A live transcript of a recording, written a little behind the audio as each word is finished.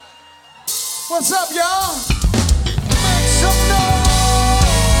What's up, y'all? Make some noise.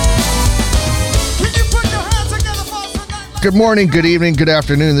 Can you put your hands together for tonight? Good morning, good evening, good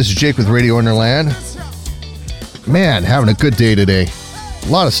afternoon. This is Jake with Radio Wonderland. Man, having a good day today. A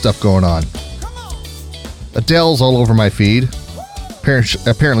lot of stuff going on. Adele's all over my feed.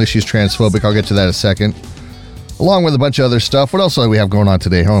 Apparently she's transphobic. I'll get to that in a second. Along with a bunch of other stuff. What else do we have going on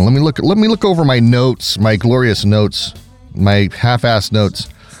today? Hold on. Let me look over my notes, my glorious notes, my half-assed notes.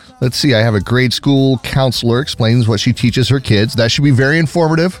 Let's see. I have a grade school counselor explains what she teaches her kids. That should be very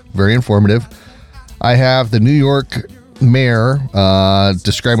informative. Very informative. I have the New York mayor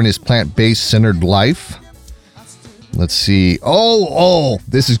describing his plant-based centered life. Let's see. Oh,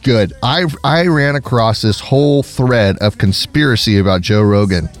 this is good. I ran across this whole thread of conspiracy about Joe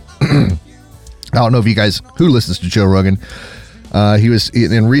Rogan. I don't know if you guys, who listens to Joe Rogan? He was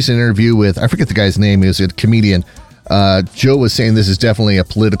in a recent interview with, I forget the guy's name, he was a comedian. Joe was saying this is definitely a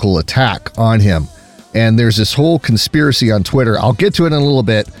political attack on him. And there's this whole conspiracy on Twitter. I'll get to it in a little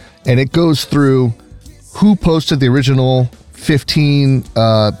bit. And it goes through who posted the original 15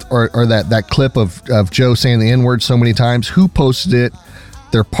 or that clip of Joe saying the N-word so many times. Who posted it?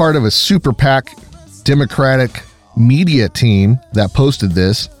 They're part of a super PAC Democratic media team that posted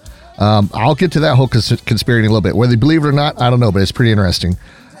this. I'll get to that whole conspiracy in a little bit. Whether you believe it or not, I don't know, but it's pretty interesting.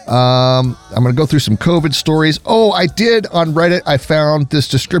 I'm going to go through some COVID stories. Oh, I did on Reddit. I found this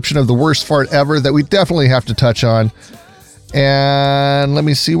description of the worst fart ever that we definitely have to touch on. And let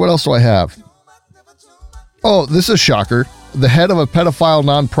me see. What else do I have? Oh, this is a shocker. The head of a pedophile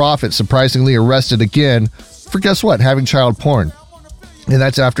nonprofit surprisingly arrested again for, guess what, having child porn. And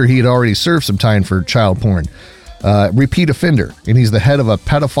that's after he had already served some time for child porn. Repeat offender, and he's the head of a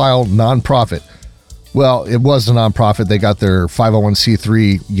pedophile nonprofit. Well, it was a nonprofit. They got their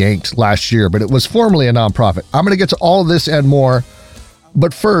 501c3 yanked last year, but it was formerly a nonprofit. I'm going to get to all of this and more,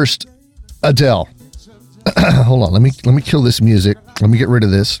 but first, Adele. Hold on, let me kill this music. Let me get rid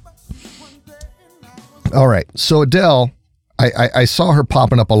of this. All right, so Adele, I saw her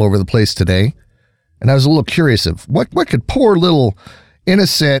popping up all over the place today, and I was a little curious of what could poor little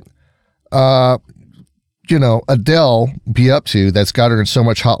innocent Adele be up to that's got her in so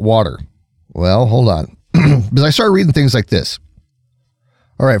much hot water? Well, hold on. Because I started reading things like this.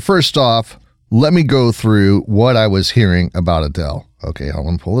 All right, first off, let me go through what I was hearing about Adele. Okay, hold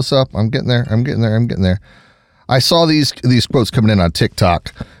on, pull this up. I'm getting there. I saw these quotes coming in on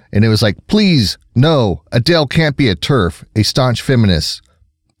TikTok, and it was like, please, no, Adele can't be a TERF, a staunch feminist.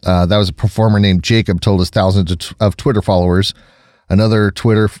 That was a performer named Jacob, told his thousands of Twitter followers. Another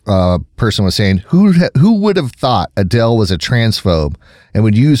Twitter person was saying, who would have thought Adele was a transphobe and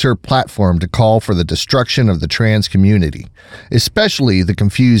would use her platform to call for the destruction of the trans community, especially the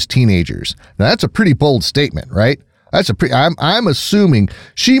confused teenagers? Now, that's a pretty bold statement, right? I'm assuming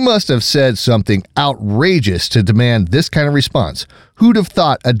she must have said something outrageous to demand this kind of response. Who'd have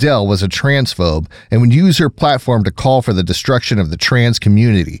thought Adele was a transphobe and would use her platform to call for the destruction of the trans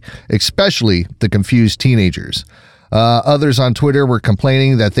community, especially the confused teenagers? Others on Twitter were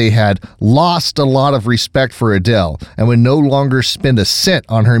complaining that they had lost a lot of respect for Adele and would no longer spend a cent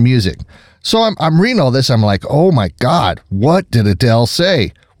on her music. So I'm reading all this. I'm like, oh my God, what did Adele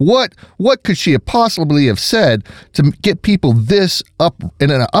say? What could she have possibly have said to get people this up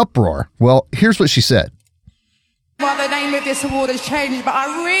in an uproar? Well, here's what she said. Well, the name of this award has changed, but I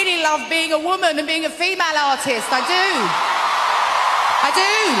really love being a woman and being a female artist. I do.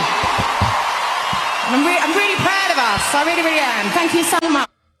 I'm really proud of us. I really, really am. Thank you so much.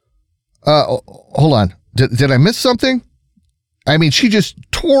 Hold on. Did I miss something? I mean, she just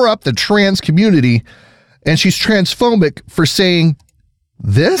tore up the trans community, and she's transphobic for saying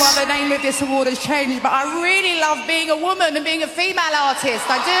this? Well, the name of this award has changed, but I really love being a woman and being a female artist.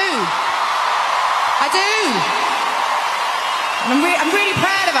 I do. I'm really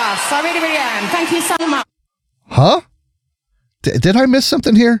proud of us. I really, really am. Thank you so much. Huh? Did I miss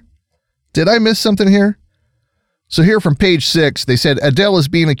something here? So here from page 6, they said Adele is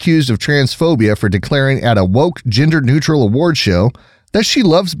being accused of transphobia for declaring at a woke gender-neutral award show that she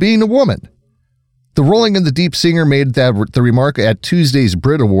loves being a woman. The Rolling in the Deep singer made the remark at Tuesday's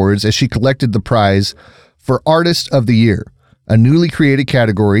Brit Awards as she collected the prize for Artist of the Year, a newly created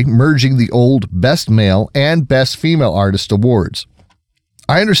category merging the old Best Male and Best Female Artist awards.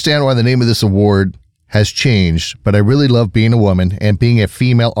 I understand why the name of this award has changed, but I really love being a woman and being a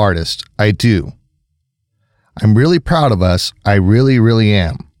female artist. I do. I'm really proud of us. I really, really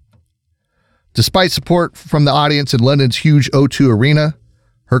am. Despite support from the audience in London's huge O2 Arena,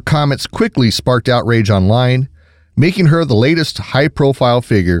 her comments quickly sparked outrage online, making her the latest high-profile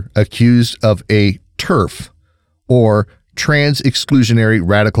figure accused of a TERF, or trans exclusionary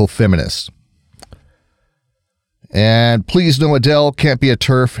radical feminist. And please know Adele can't be a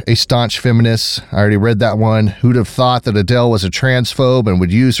TERF, a staunch feminist. I already read that one. Who'd have thought that Adele was a transphobe and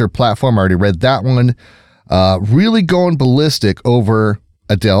would use her platform? I already read that one. Really going ballistic over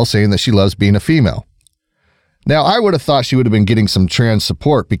Adele, saying that she loves being a female. Now, I would have thought she would have been getting some trans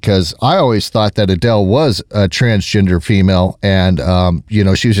support, because I always thought that Adele was a transgender female, and,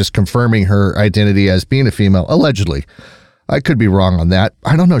 she was just confirming her identity as being a female, allegedly. I could be wrong on that.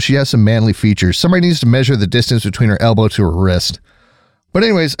 I don't know. She has some manly features. Somebody needs to measure the distance between her elbow to her wrist. But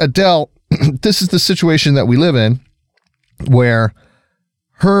anyways, Adele, this is the situation that we live in, where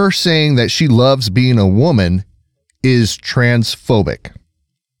her saying that she loves being a woman is transphobic.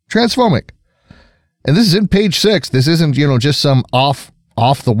 Transphobic. And this is in page 6. This isn't, just some off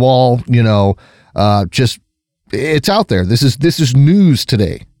the wall, just, it's out there. This is news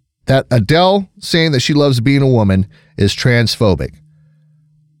today. That Adele saying that she loves being a woman is transphobic.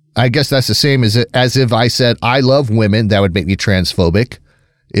 I guess that's the same as if I said I love women, that would make me transphobic.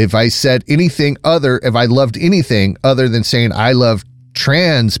 If I said if I loved anything other than saying I love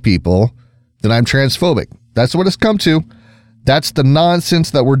trans people, then I'm transphobic. That's what it's come to. That's the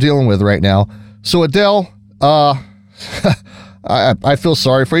nonsense that we're dealing with right now. So Adele, I feel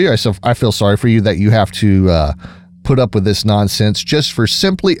sorry for you. I feel sorry for you that you have to put up with this nonsense just for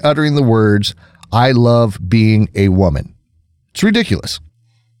simply uttering the words, I love being a woman. It's ridiculous.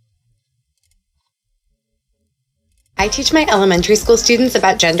 I teach my elementary school students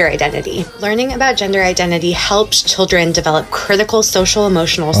about gender identity. Learning about gender identity helps children develop critical social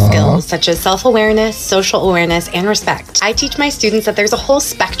emotional skills such as self-awareness, social awareness, and respect. I teach my students that there's a whole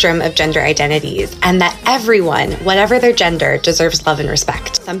spectrum of gender identities and that everyone, whatever their gender, deserves love and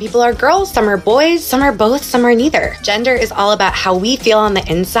respect. Some people are girls, some are boys, some are both, some are neither. Gender is all about how we feel on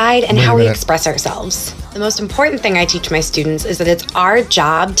the inside and how we express ourselves. The most important thing I teach my students is that it's our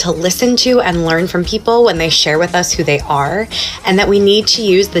job to listen to and learn from people when they share with us who they are, and that we need to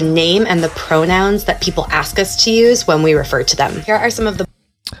use the name and the pronouns that people ask us to use when we refer to them. Here are some of the...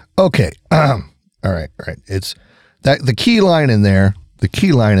 Okay. All right. It's that the key line in there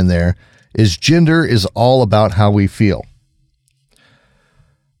is gender is all about how we feel.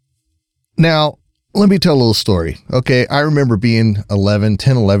 Now, let me tell a little story. Okay, I remember being 11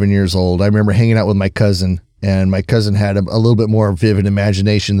 years old. I remember hanging out with my cousin, and my cousin had a little bit more vivid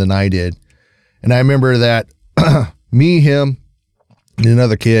imagination than I did. And I remember that me, him, and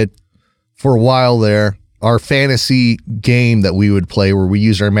another kid, for a while there, our fantasy game that we would play where we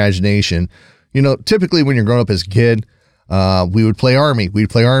used our imagination, typically when you're growing up as a kid, we would play Army. We'd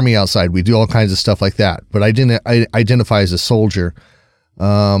play Army outside. We'd do all kinds of stuff like that. But I didn't identify as a soldier.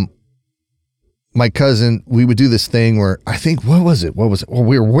 My cousin, we would do this thing where I think, what was it? Well,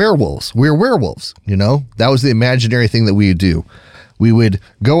 we were werewolves. That was the imaginary thing that we would do. We would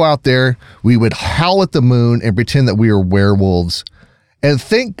go out there, we would howl at the moon and pretend that we were werewolves. And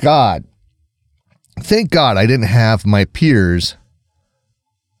thank God I didn't have my peers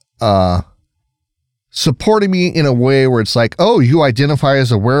supporting me in a way where it's like, oh, you identify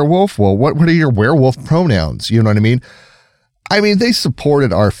as a werewolf? Well, what are your werewolf pronouns? You know what I mean? They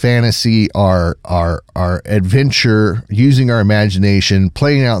supported our fantasy, our adventure, using our imagination,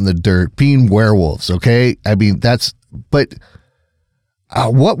 playing out in the dirt, being werewolves, okay? But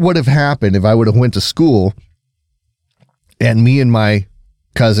what would have happened if I would have went to school and me and my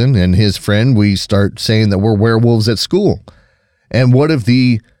cousin and his friend, we start saying that we're werewolves at school? And what if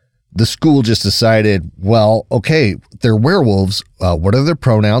the school just decided, well, okay, they're werewolves. What are their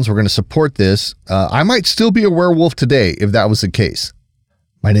pronouns? We're going to support this. I might still be a werewolf today if that was the case.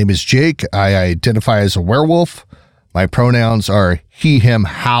 My name is Jake. I identify as a werewolf. My pronouns are he, him,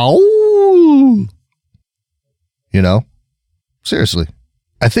 how. Seriously.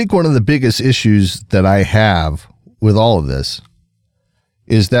 I think one of the biggest issues that I have with all of this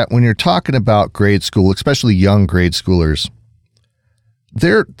is that when you're talking about grade school, especially young grade schoolers,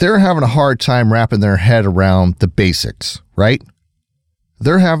 they're having a hard time wrapping their head around the basics, right?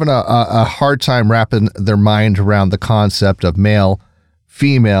 They're having a hard time wrapping their mind around the concept of male,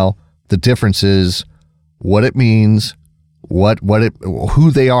 female, the differences, what it means, who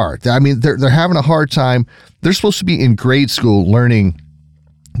they are. They're having a hard time. They're supposed to be in grade school learning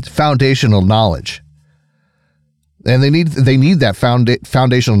foundational knowledge. And they need that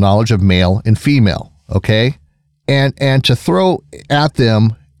foundational knowledge of male and female, okay? And to throw at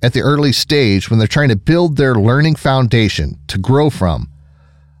them at the early stage when they're trying to build their learning foundation to grow from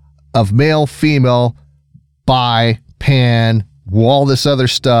of male, female, bi, pan, all this other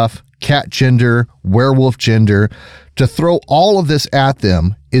stuff, cat gender, werewolf gender, to throw all of this at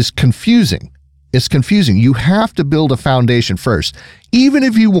them is confusing. It's confusing. You have to build a foundation first. Even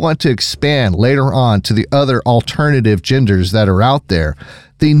if you want to expand later on to the other alternative genders that are out there,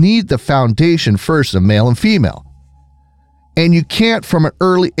 they need the foundation first of male and female. And you can't from an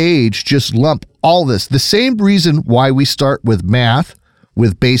early age just lump all this. The same reason why we start with math,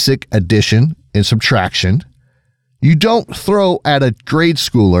 with basic addition and subtraction. You don't throw at a grade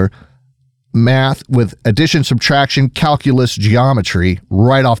schooler math with addition, subtraction, calculus, geometry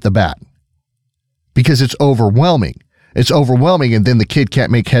right off the bat. Because it's overwhelming. It's overwhelming, and then the kid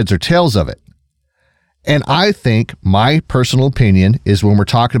can't make heads or tails of it. And I think my personal opinion is when we're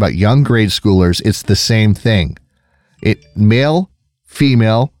talking about young grade schoolers, it's the same thing. Male,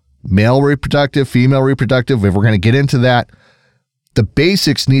 female, male reproductive, female reproductive, if we're going to get into that, the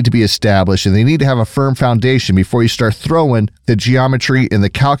basics need to be established, and they need to have a firm foundation before you start throwing the geometry and the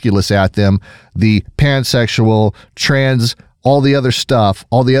calculus at them, the pansexual, trans, all the other stuff,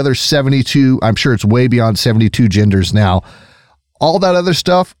 all the other 72, I'm sure it's way beyond 72 genders now. All that other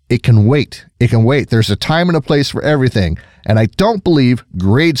stuff, it can wait. It can wait. There's a time and a place for everything. And I don't believe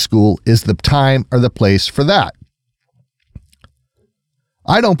grade school is the time or the place for that.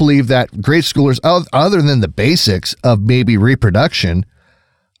 I don't believe that grade schoolers, other than the basics of maybe reproduction,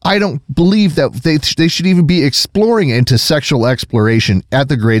 I don't believe that they should even be exploring into sexual exploration at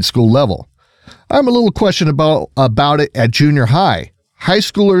the grade school level. I'm a little question about it at junior high. High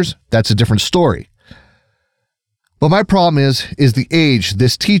schoolers, that's a different story. But my problem is the age.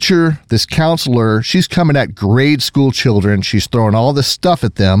 This teacher, this counselor, she's coming at grade school children. She's throwing all this stuff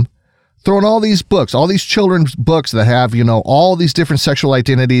at them, throwing all these books, all these children's books that have, all these different sexual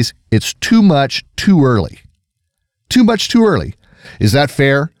identities. It's too much, too early. Too much, too early. Is that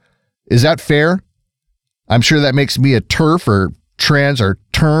fair? Is that fair? I'm sure that makes me a TERF or trans or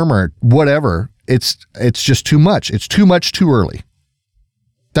term or whatever. It's just too much. It's too much, too early.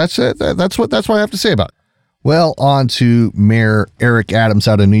 That's it. That's what I have to say about it. Well, on to Mayor Eric Adams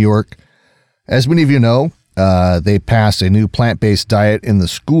out of New York. As many of you know, they passed a new plant-based diet in the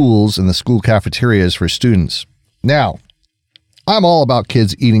schools and the school cafeterias for students. Now, I'm all about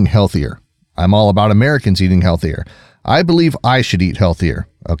kids eating healthier. I'm all about Americans eating healthier. I believe I should eat healthier,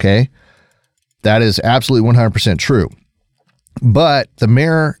 okay? That is absolutely 100% true. But the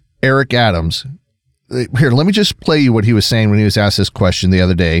Mayor Eric Adams, here, let me just play you what he was saying when he was asked this question the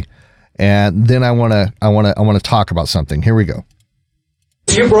other day, and then I want to talk about something. Here we go.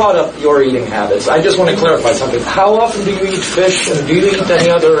 You brought up your eating habits. I just want to clarify something. How often do you eat fish, and do you eat any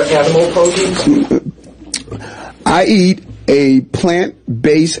other animal proteins? I eat a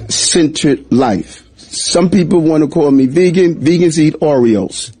plant-based centered life. Some people want to call me vegan. Vegans eat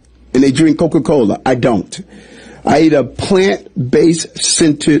Oreos, and they drink Coca-Cola. I don't. I eat a plant-based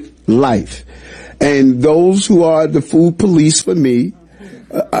centered life. And those who are the food police for me,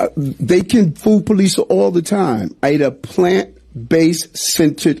 they can food police all the time. I eat a plant-based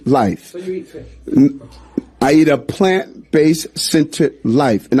centered life. So you eat fish? I eat a plant-based centered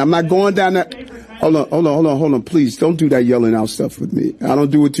life. And I'm not going down that. Hold on. Please don't do that yelling out stuff with me. I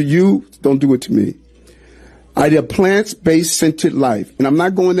don't do it to you. Don't do it to me. I eat a plant-based centered life. And I'm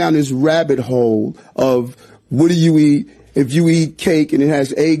not going down this rabbit hole of what do you eat? If you eat cake and it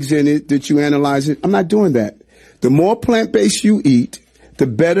has eggs in it, did you analyze it? I'm not doing that. The more plant-based you eat, the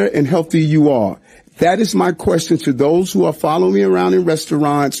better and healthier you are. That is my question to those who are following me around in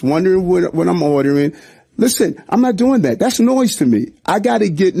restaurants, wondering what I'm ordering. Listen, I'm not doing that. That's noise to me. I got to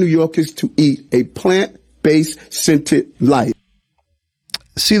get New Yorkers to eat a plant-based centered life.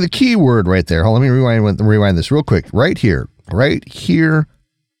 See the key word right there. Hold on, let me rewind this real quick. Right here. Let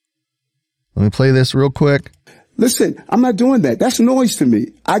me play this real quick. Listen, I'm not doing that. That's noise to me.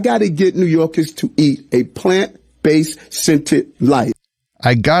 I got to get New Yorkers to eat a plant-based centered life.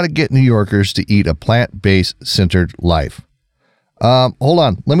 I got to get New Yorkers to eat a plant-based centered life. Hold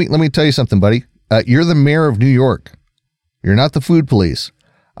on. Let me tell you something, buddy. You're the mayor of New York. You're not the food police.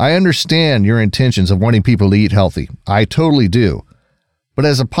 I understand your intentions of wanting people to eat healthy. I totally do. But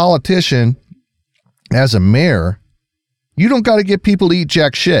as a politician, as a mayor, you don't got to get people to eat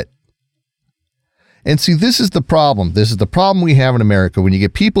jack shit. And see, this is the problem. This is the problem we have in America when you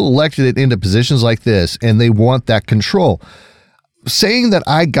get people elected into positions like this and they want that control. Saying that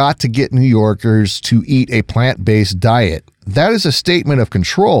I got to get New Yorkers to eat a plant-based diet, that is a statement of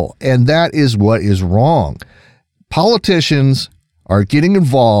control, and that is what is wrong. Politicians are getting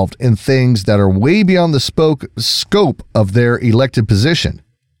involved in things that are way beyond the scope of their elected position.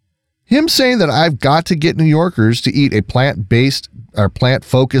 Him saying that I've got to get New Yorkers to eat a plant-based or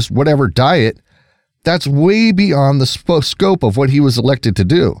plant-focused whatever diet, that's way beyond the scope of what he was elected to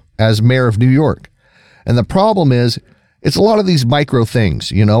do as mayor of New York. And the problem is It's a lot of these micro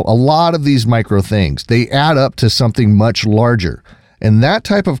things, a lot of these micro things. They add up to something much larger. And that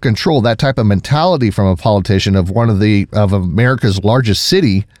type of control, that type of mentality from a politician of of America's largest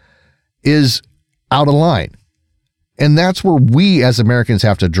city is out of line. And that's where we as Americans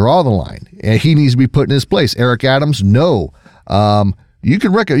have to draw the line. And he needs to be put in his place. Eric Adams, no. You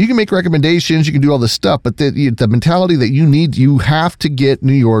can make recommendations, you can do all this stuff, but the mentality that you have to get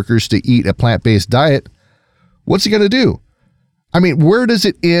New Yorkers to eat a plant-based diet. What's he going to do? I mean, where does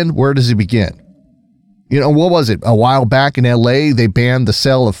it end? Where does it begin? What was it? A while back in LA, they banned the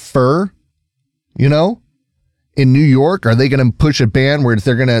sale of fur. In New York, are they going to push a ban where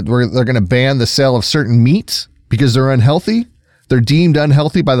they're going to ban the sale of certain meats because they're unhealthy? They're deemed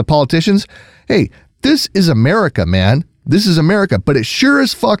unhealthy by the politicians. Hey, this is America, man. This is America, but it sure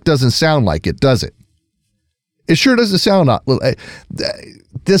as fuck doesn't sound like it, does it? It sure doesn't sound like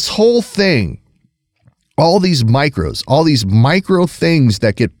this whole thing. All these micros, all these micro things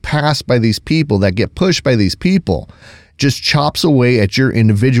that get passed by these people, that get pushed by these people, just chops away at your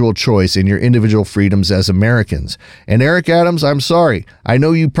individual choice and your individual freedoms as Americans. And Eric Adams, I'm sorry. I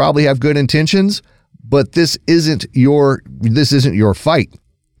know you probably have good intentions, but this isn't your fight.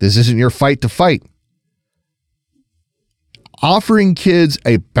 This isn't your fight to fight. Offering kids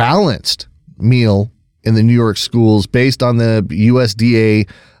a balanced meal in the New York schools based on the USDA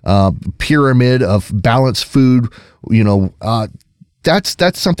pyramid of balanced food,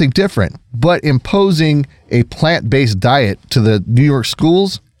 that's something different. But imposing a plant-based diet to the New York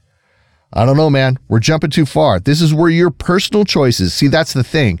schools, I don't know, man. We're jumping too far. This is where your personal choices. See, that's the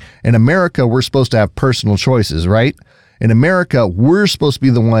thing. In America, we're supposed to have personal choices, right? In America, we're supposed to be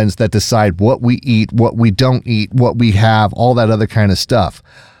the ones that decide what we eat, what we don't eat, what we have, all that other kind of stuff.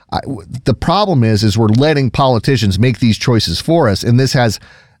 The problem is we're letting politicians make these choices for us, and this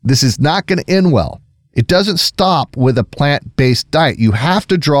is not going to end well. It doesn't stop with a plant-based diet. You have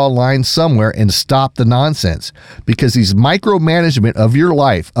to draw a line somewhere and stop the nonsense, because these micromanagement of your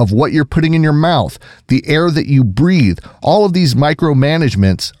life, of what you're putting in your mouth, the air that you breathe, all of these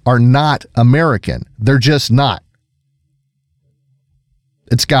micromanagements are not American. They're just not.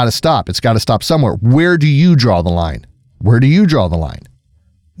 It's got to stop. It's got to stop somewhere. Where do you draw the line? Where do you draw the line?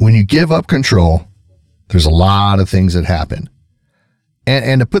 When you give up control, there's a lot of things that happen.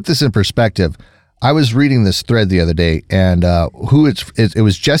 And to put this in perspective, I was reading this thread the other day, and it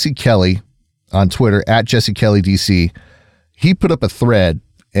was Jesse Kelly on Twitter, at Jesse Kelly DC. He put up a thread,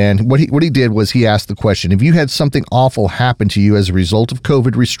 and what he did was he asked the question: if you had something awful happen to you as a result of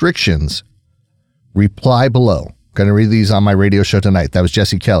COVID restrictions, reply below. I'm going to read these on my radio show tonight. That was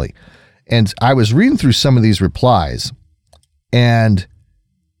Jesse Kelly. And I was reading through some of these replies, and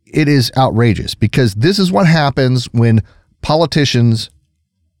it is outrageous, because this is what happens when politicians,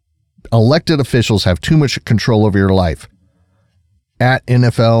 elected officials, have too much control over your life. At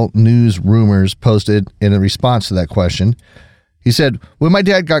NFL News Rumors posted in a response to that question, he said, when my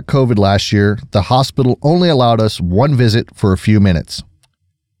dad got COVID last year, the hospital only allowed us one visit for a few minutes.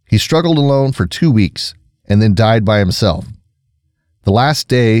 He struggled alone for 2 weeks and then died by himself. The last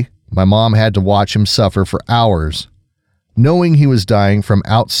day, my mom had to watch him suffer for hours, knowing he was dying from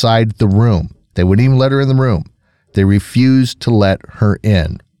outside the room. They wouldn't even let her in the room. They refused to let her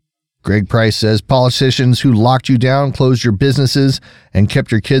in. Greg Price says, politicians who locked you down, closed your businesses, and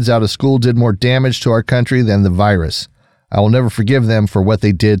kept your kids out of school did more damage to our country than the virus. I will never forgive them for what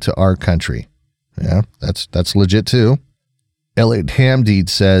they did to our country. Yeah, that's legit too. Elliot Hamdeed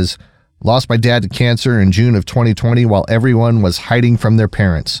says, lost my dad to cancer in June of 2020 while everyone was hiding from their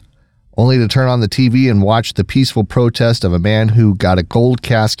parents, only to turn on the TV and watch the peaceful protest of a man who got a gold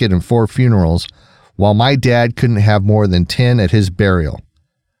casket and 4 funerals, while my dad couldn't have more than 10 at his burial.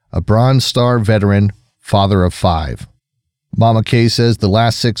 A Bronze Star veteran, father of 5. Mama Kay says, the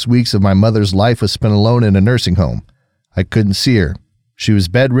last 6 weeks of my mother's life was spent alone in a nursing home. I couldn't see her. She was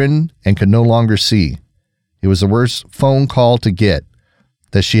bedridden and could no longer see. It was the worst phone call to get,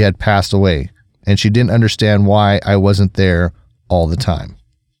 that she had passed away, and she didn't understand why I wasn't there all the time.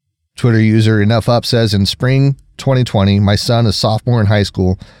 Twitter user Enough Up says, in spring 2020, my son, a sophomore in high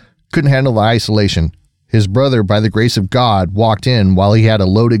school, couldn't handle the isolation. His brother, by the grace of God, walked in while he had a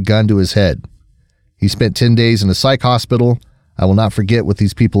loaded gun to his head. He spent 10 days in a psych hospital. I will not forget what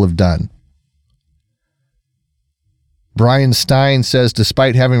these people have done. Brian Stein says,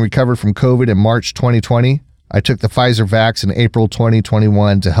 despite having recovered from COVID in March 2020, I took the Pfizer vax in April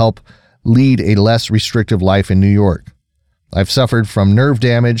 2021 to help lead a less restrictive life in New York. I've suffered from nerve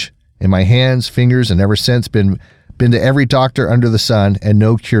damage in my hands, fingers, and ever since been to every doctor under the sun and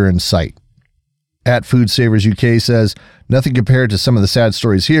no cure in sight. At Food Savers UK says, nothing compared to some of the sad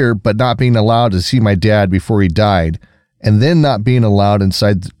stories here, but not being allowed to see my dad before he died and then not being allowed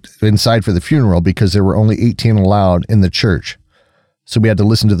inside for the funeral because there were only 18 allowed in the church. So we had to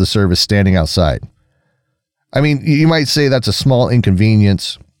listen to the service standing outside. I mean, you might say that's a small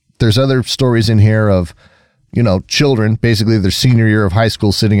inconvenience. There's other stories in here of, children, basically their senior year of high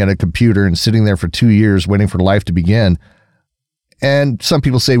school, sitting at a computer and sitting there for 2 years waiting for life to begin. And some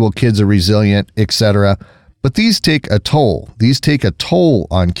people say, well, kids are resilient, etc. But these take a toll. These take a toll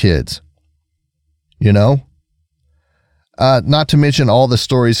on kids. Not to mention all the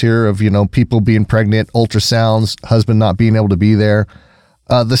stories here of, people being pregnant, ultrasounds, husband not being able to be there.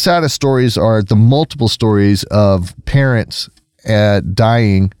 The saddest stories are the multiple stories of parents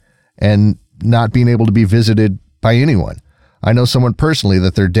dying and not being able to be visited by anyone. I know someone personally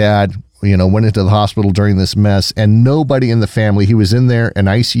that their dad, went into the hospital during this mess, and nobody in the family, he was in there in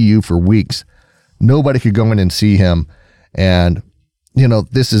ICU for weeks. Nobody could go in and see him. And,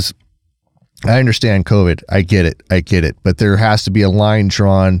 I understand COVID. I get it. But there has to be a line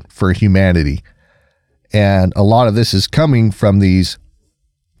drawn for humanity. And a lot of this is coming from these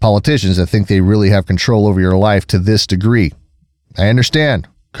politicians that think they really have control over your life to this degree. I understand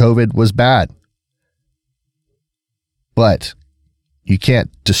COVID was bad, but you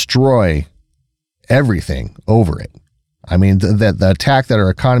can't destroy everything over it. I mean, the attack that our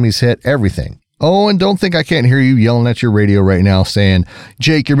economy's hit, everything. Oh, and don't think I can't hear you yelling at your radio right now saying,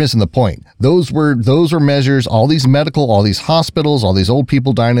 Jake, you're missing the point. Those were measures, all these hospitals, all these old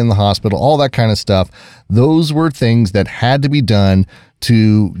people dying in the hospital, all that kind of stuff. Those were things that had to be done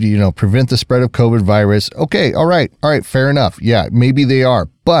to, prevent the spread of COVID virus. Okay. All right. Fair enough. Yeah, maybe they are.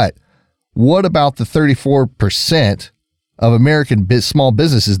 But what about the 34% of American small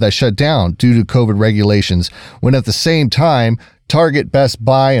businesses that shut down due to COVID regulations, when at the same time, Target, Best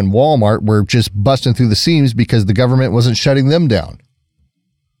Buy, and Walmart were just busting through the seams because the government wasn't shutting them down?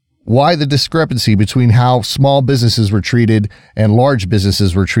 Why the discrepancy between how small businesses were treated and large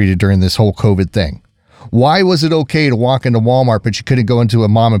businesses were treated during this whole COVID thing? Why was it okay to walk into Walmart, but you couldn't go into a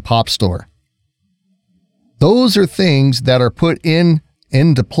mom and pop store? Those are things that are put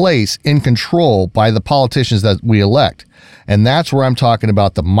into place, in control by the politicians that we elect. And that's where I'm talking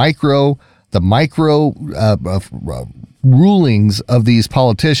about the micro rulings of these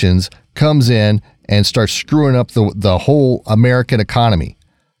politicians comes in and starts screwing up the whole American economy.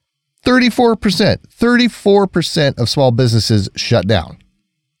 34% of small businesses shut down.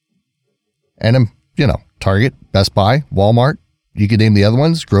 And, Target, Best Buy, Walmart, you could name the other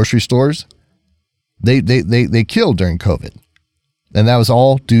ones, grocery stores. They killed during COVID. And that was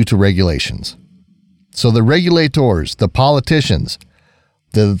all due to regulations. So the regulators, the politicians,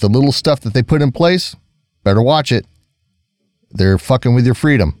 the little stuff that they put in place, better watch it. They're fucking with your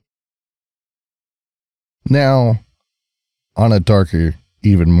freedom. Now, on a darker,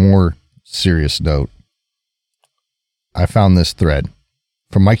 even more serious note, I found this thread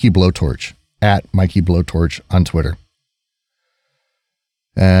from Mikey Blowtorch, at Mikey Blowtorch on Twitter.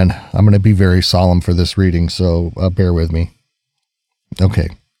 And I'm going to be very solemn for this reading, so bear with me. Okay.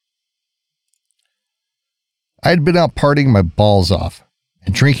 I had been out partying my balls off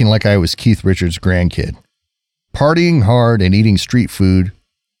and drinking like I was Keith Richards' grandkid. Partying hard and eating street food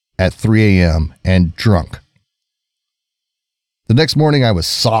at 3 a.m. and drunk. The next morning I was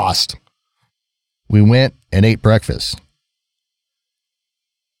sauced. We went and ate breakfast.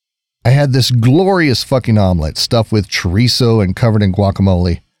 I had this glorious fucking omelet stuffed with chorizo and covered in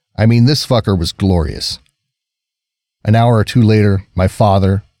guacamole. I mean, this fucker was glorious. An hour or two later, my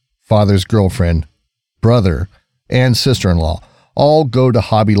father's girlfriend, brother, and sister-in-law all go to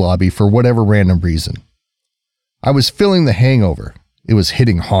Hobby Lobby for whatever random reason. I was feeling the hangover. It was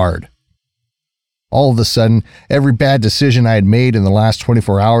hitting hard. All of a sudden, every bad decision I had made in the last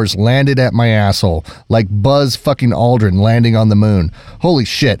 24 hours landed at my asshole, like Buzz fucking Aldrin landing on the moon. Holy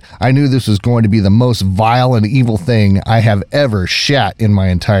shit, I knew this was going to be the most vile and evil thing I have ever shat in my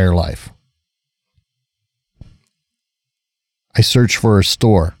entire life. I search for a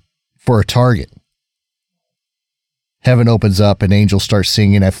store, for a Target. Heaven opens up, an angel starts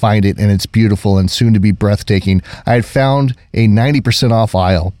singing. I find it, and it's beautiful and soon to be breathtaking. I had found a 90% off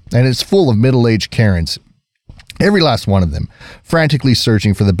aisle, and it's full of middle-aged Karens. Every last one of them, frantically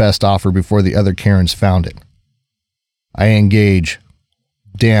searching for the best offer before the other Karens found it. I engage.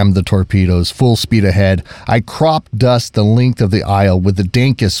 Damn the torpedoes, full speed ahead. I crop dust the length of the aisle with the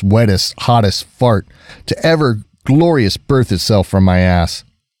dankest, wettest, hottest fart to ever glorious birth itself from my ass.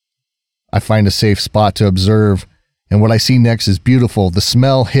 I find a safe spot to observe, and what I see next is beautiful. The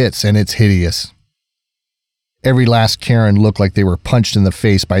smell hits, and it's hideous. Every last Karen looked like they were punched in the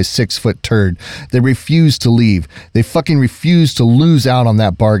face by a 6-foot turd. They refused to leave. They fucking refused to lose out on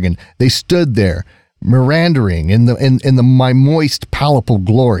that bargain. They stood there mirandering in my moist, palpable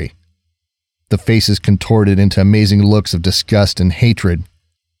glory. The faces contorted into amazing looks of disgust and hatred.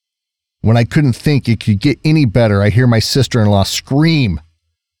 When I couldn't think it could get any better, I hear my sister-in-law scream.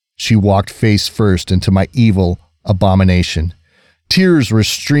 She walked face first into my evil abomination. Tears were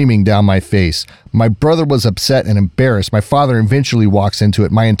streaming down my face. My brother was upset and embarrassed. My father eventually walks into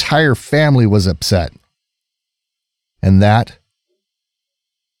it. My entire family was upset. And that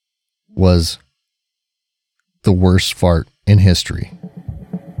was the worst fart in history.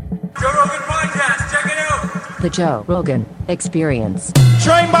 Joe Rogan Podcast, check it out. The Joe Rogan Experience.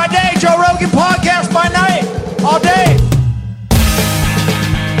 Train by day, Joe Rogan Podcast by night, all day.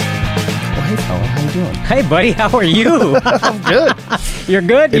 Well, hey, fella, how you doing? Hey, buddy, how are you? I'm good. You're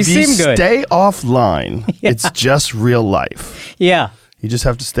good? If you seem good. Stay offline. It's just real life. Yeah. You just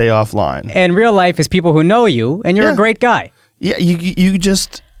have to stay offline. And real life is people who know you, and you're a great guy. Yeah, you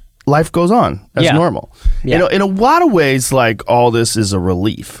just, life goes on as normal. Yeah. You know, in a lot of ways, like, all this is a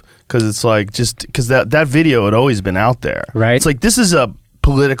relief. Because it's like, just because that video had always been out there. Right. It's like, this is a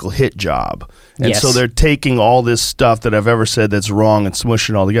political hit job. And Yes. so they're taking all this stuff that I've ever said that's wrong and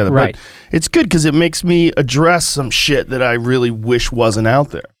smushing it all together. Right. But it's good because it makes me address some shit that I really wish wasn't out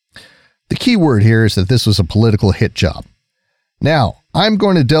there. The key word here is that this was a political hit job. Now, I'm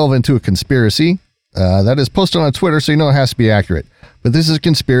going to delve into a conspiracy that is posted on Twitter, so you know it has to be accurate. But this is a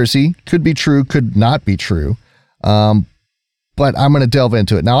conspiracy. Could be true, could not be true. But I'm going to delve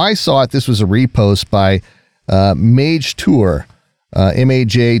into it. Now, I saw it. This was a repost by Mage Tour,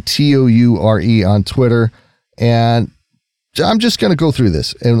 Majtoure on Twitter. And I'm just going to go through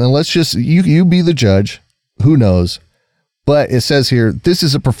this. And let's just, you be the judge. Who knows? But it says here, this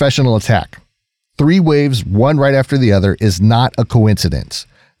is a professional attack. 3 waves, one right after the other, is not a coincidence.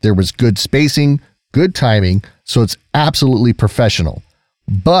 There was good spacing, good timing, so it's absolutely professional.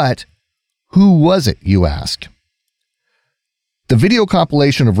 But who was it, you ask? The video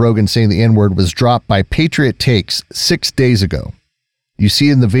compilation of Rogan saying the N-word was dropped by Patriot Takes 6 days ago. You see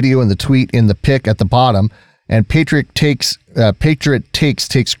in the video and the tweet in the pic at the bottom, and Patriot Takes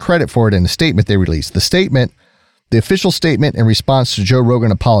takes credit for it in a statement they released. The official statement in response to Joe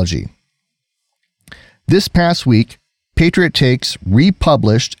Rogan apology. This past week, Patriot Takes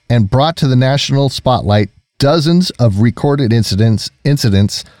republished and brought to the national spotlight dozens of recorded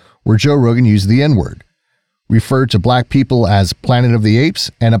incidents where Joe Rogan used the N-word, referred to black people as Planet of the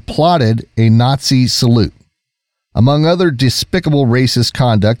Apes, and applauded a Nazi salute. Among other despicable racist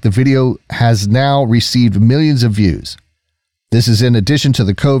conduct, the video has now received millions of views. This is in addition to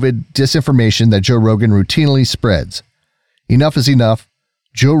the COVID disinformation that Joe Rogan routinely spreads. Enough is enough.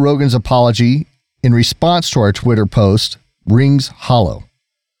 Joe Rogan's apology in response to our Twitter post rings hollow.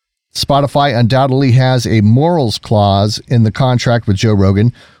 Spotify undoubtedly has a morals clause in the contract with Joe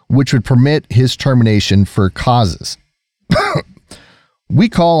Rogan, which would permit his termination for causes. We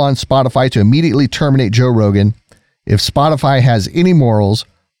call on Spotify to immediately terminate Joe Rogan. If Spotify has any morals,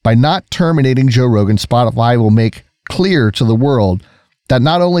 by not terminating Joe Rogan, Spotify will make clear to the world that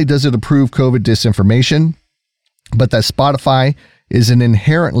not only does it approve COVID disinformation, but that Spotify is an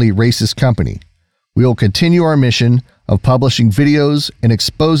inherently racist company. We will continue our mission of publishing videos and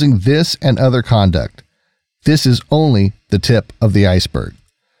exposing this and other conduct. This is only the tip of the iceberg.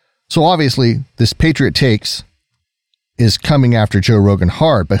 So obviously, this Patriot Takes is coming after Joe Rogan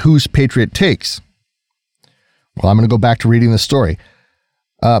hard, but who's Patriot Takes? Well, I'm going to go back to reading the story.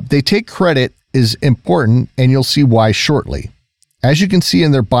 They take credit is important, and you'll see why shortly. As you can see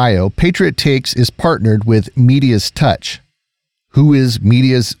in their bio, Patriot Takes is partnered with Media's Touch. Who is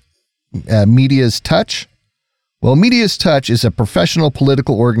Media's Touch? Well, Media's Touch is a professional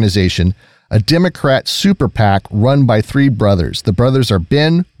political organization, a Democrat super PAC run by 3 brothers. The brothers are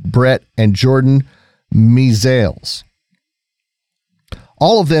Ben, Brett, and Jordan Measles.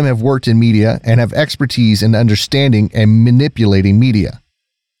 All of them have worked in media and have expertise in understanding and manipulating media.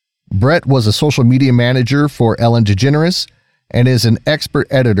 Brett was a social media manager for Ellen DeGeneres and is an expert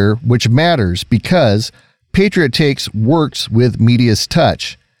editor, which matters because Patriot Takes works with Media's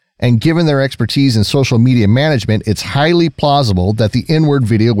Touch. And given their expertise in social media management, it's highly plausible that the N-word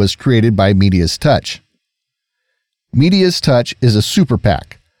video was created by Media's Touch. Media's Touch is a super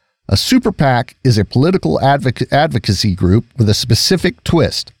PAC. A super PAC is a political advocacy group with a specific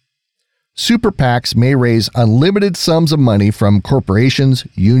twist. Super PACs may raise unlimited sums of money from corporations,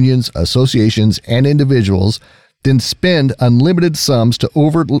 unions, associations, and individuals, then spend unlimited sums to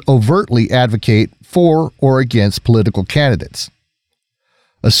overtly advocate for or against political candidates.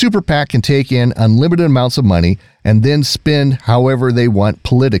 A super PAC can take in unlimited amounts of money and then spend however they want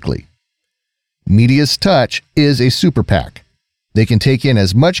politically. Media's Touch is a super PAC. They can take in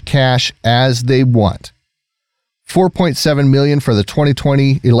as much cash as they want. $4.7 million for the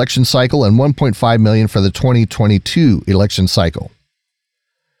 2020 election cycle and $1.5 million for the 2022 election cycle.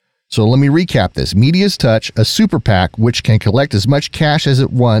 So let me recap this. Media's Touch, a super PAC which can collect as much cash as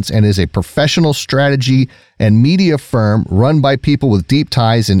it wants and is a professional strategy and media firm run by people with deep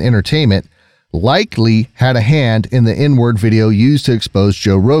ties in entertainment, likely had a hand in the N-word video used to expose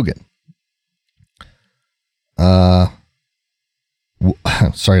Joe Rogan.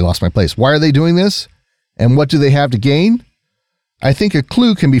 Sorry, lost my place. Why are they doing this? And what do they have to gain? I think a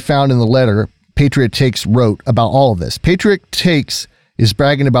clue can be found in the letter Patriot Takes wrote about all of this. Patriot Takes is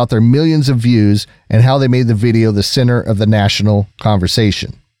bragging about their millions of views and how they made the video the center of the national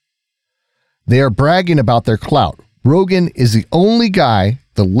conversation. They are bragging about their clout. Rogan is the only guy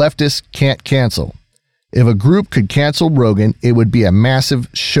the leftists can't cancel. If a group could cancel Rogan, it would be a massive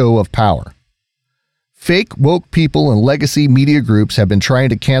show of power. Fake woke people and legacy media groups have been trying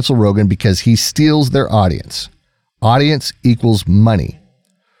to cancel Rogan because he steals their audience. Audience equals money.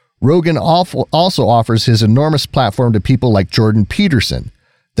 Rogan also offers his enormous platform to people like Jordan Peterson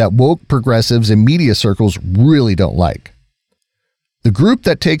that woke progressives and media circles really don't like. The group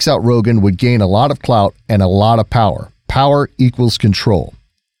that takes out Rogan would gain a lot of clout and a lot of power. Power equals control.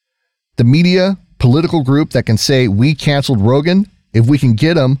 The media, political group that can say, we canceled Rogan, if we can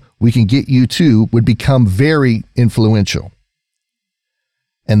get him, we can get you too, would become very influential.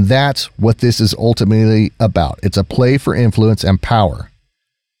 And that's what this is ultimately about. It's a play for influence and power.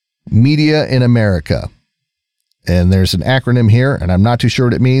 Media in America. And there's an acronym here, and I'm not too sure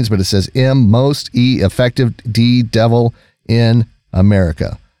what it means, but it says M, most, E, effective, D, devil, in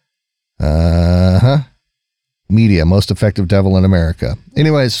America. Media, most effective devil in America.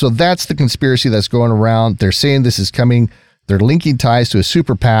 Anyways, so that's the conspiracy that's going around. They're saying this is coming. They're linking ties to a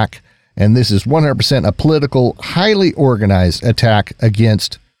super PAC, and this is 100% a political, highly organized attack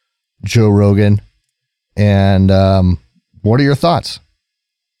against Joe Rogan. And what are your thoughts?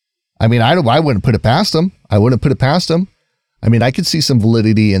 I mean, I wouldn't put it past them. I wouldn't put it past them. I mean, I could see some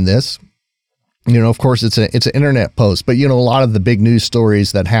validity in this. You know, of course, it's an internet post, but you know, a lot of the big news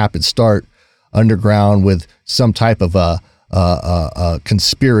stories that happen start underground with some type of a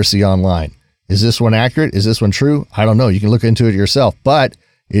conspiracy online. Is this one accurate? Is this one true? I don't know. You can look into it yourself, but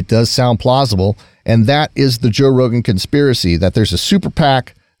it does sound plausible. And that is the Joe Rogan conspiracy, that there's a super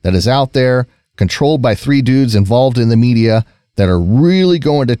PAC that is out there controlled by three dudes involved in the media that are really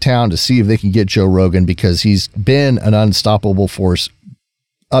going to town to see if they can get Joe Rogan because he's been an unstoppable force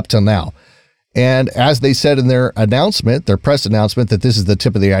up till now. And as they said in their announcement, their press announcement, that this is the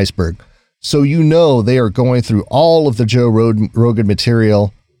tip of the iceberg. So you know they are going through all of the Joe Rogan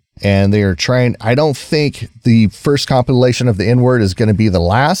material, and they are trying. I don't think the first compilation of the N-word is going to be the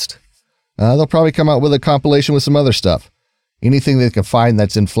last. They'll probably come out with a compilation with some other stuff. Anything they can find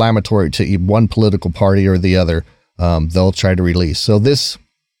that's inflammatory to one political party or the other, they'll try to release. So this,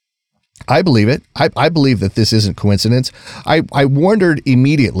 I believe it. I believe that this isn't coincidence. I wondered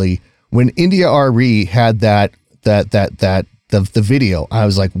immediately when India RE had the video. I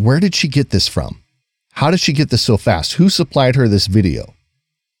was like, where did she get this from? How did she get this so fast? Who supplied her this video?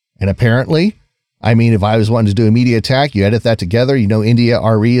 And apparently, I mean, if I was wanting to do a media attack, you edit that together. You know, India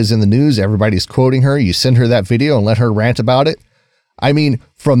RE is in the news. Everybody's quoting her. You send her that video and let her rant about it. I mean,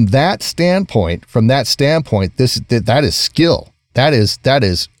 from that standpoint, that is skill. That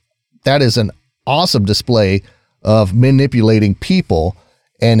is an awesome display of manipulating people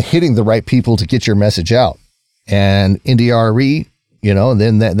and hitting the right people to get your message out. And India RE, you know, and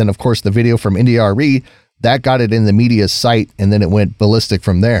then of course the video from India RE, that got it in the media's sight, and then it went ballistic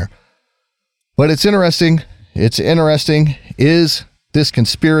from there. But it's interesting. It's interesting. Is this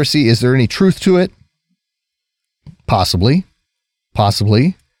conspiracy? Is there any truth to it? Possibly.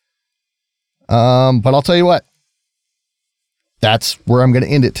 But I'll tell you what, that's where I'm going to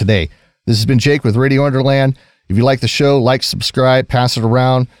end it today. This has been Jake with Radio Underland. If you like the show, like, subscribe, pass it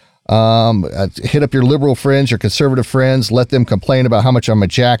around. Hit up your liberal friends, your conservative friends, let them complain about how much I'm a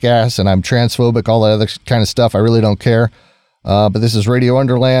jackass and I'm transphobic, all that other kind of stuff. I really don't care. But this is Radio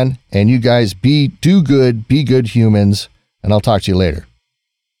Underland, and you guys do good, be good humans, and I'll talk to you later.